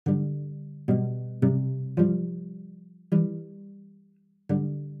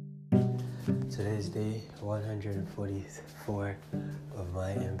Today's day 144 of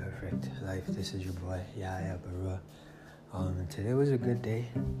my imperfect life. This is your boy, Yahya Barua. Today was a good day.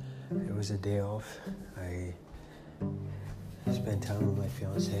 It was a day off. I spent time with my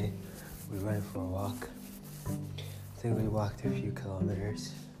fiance. We went for a walk. I think we walked a few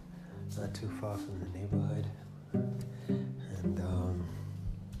kilometers, not too far from the neighborhood.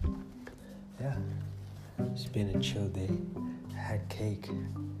 And it's been a chill day. I had cake.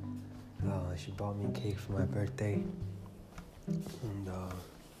 She bought me cake for my birthday. And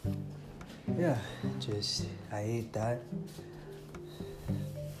I ate that.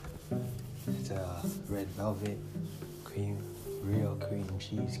 It's a red velvet real cream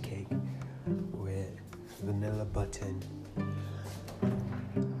cheesecake with vanilla button.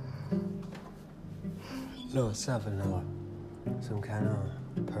 No, it's not vanilla. Some kind of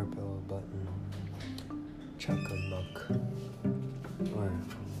purple button. Chocolate milk. Or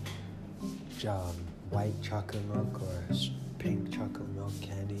white chocolate milk or pink chocolate milk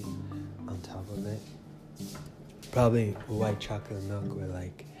candy on top of it. Probably white chocolate milk with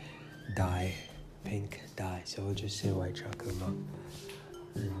like dye, pink dye. So we'll just say white chocolate milk.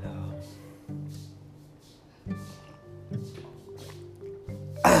 And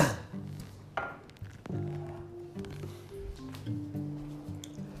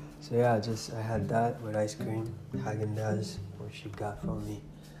I had that with ice cream, Häagen-Dazs, which she got for me,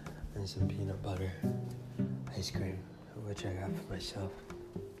 and some peanut butter ice cream, which I got for myself.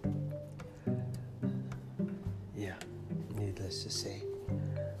 Yeah, needless to say,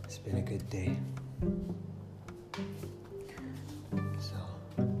 it's been a good day. So,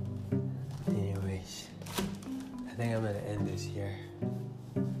 anyways, I think I'm gonna end this here.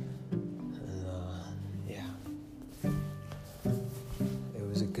 And it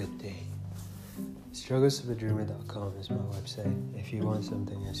was a good day. strugglesofadreamer.com is my website. If you want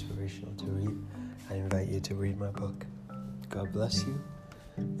something inspirational to read, I invite you to read my book. God bless you,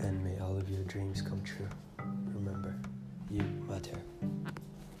 and may all of your dreams come true. Remember, you matter.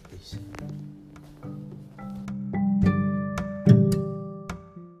 Peace.